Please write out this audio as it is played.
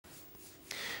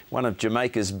One of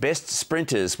Jamaica's best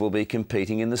sprinters will be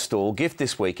competing in the Stawell Gift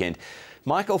this weekend.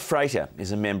 Michael Frater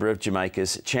is a member of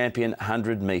Jamaica's champion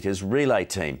 100 metres relay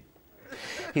team.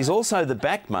 He's also the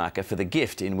back marker for the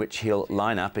Gift, in which he'll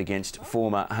line up against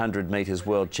former 100 metres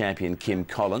world champion Kim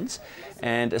Collins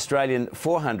and Australian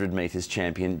 400 metres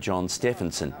champion John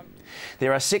Steffensen.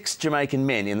 There are 6 Jamaican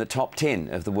men in the top 10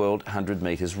 of the world 100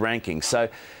 metres ranking, so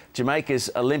Jamaica's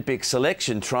Olympic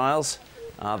selection trials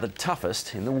are the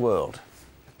toughest in the world.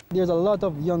 There's a lot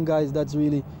of young guys that's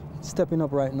really stepping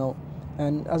up right now.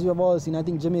 And as we have all seen, I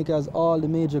think Jamaica has all the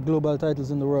major global titles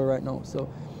in the world right now.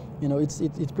 So, you know, it's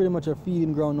pretty much a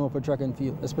feeding ground now for track and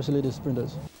field, especially the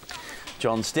sprinters.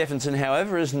 John Steffensen,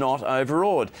 however, is not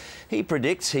overawed. He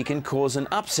predicts he can cause an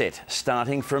upset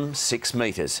starting from 6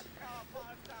 metres.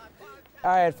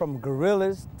 I had from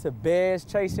gorillas to bears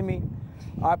chasing me.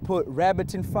 I put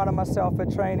rabbits in front of myself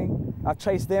at training. I've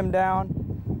chased them down.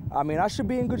 I mean, I should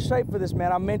be in good shape for this,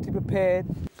 man. I'm mentally prepared.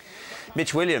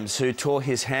 Mitch Williams, who tore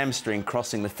his hamstring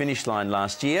crossing the finish line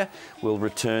last year, will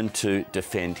return to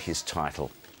defend his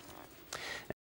title.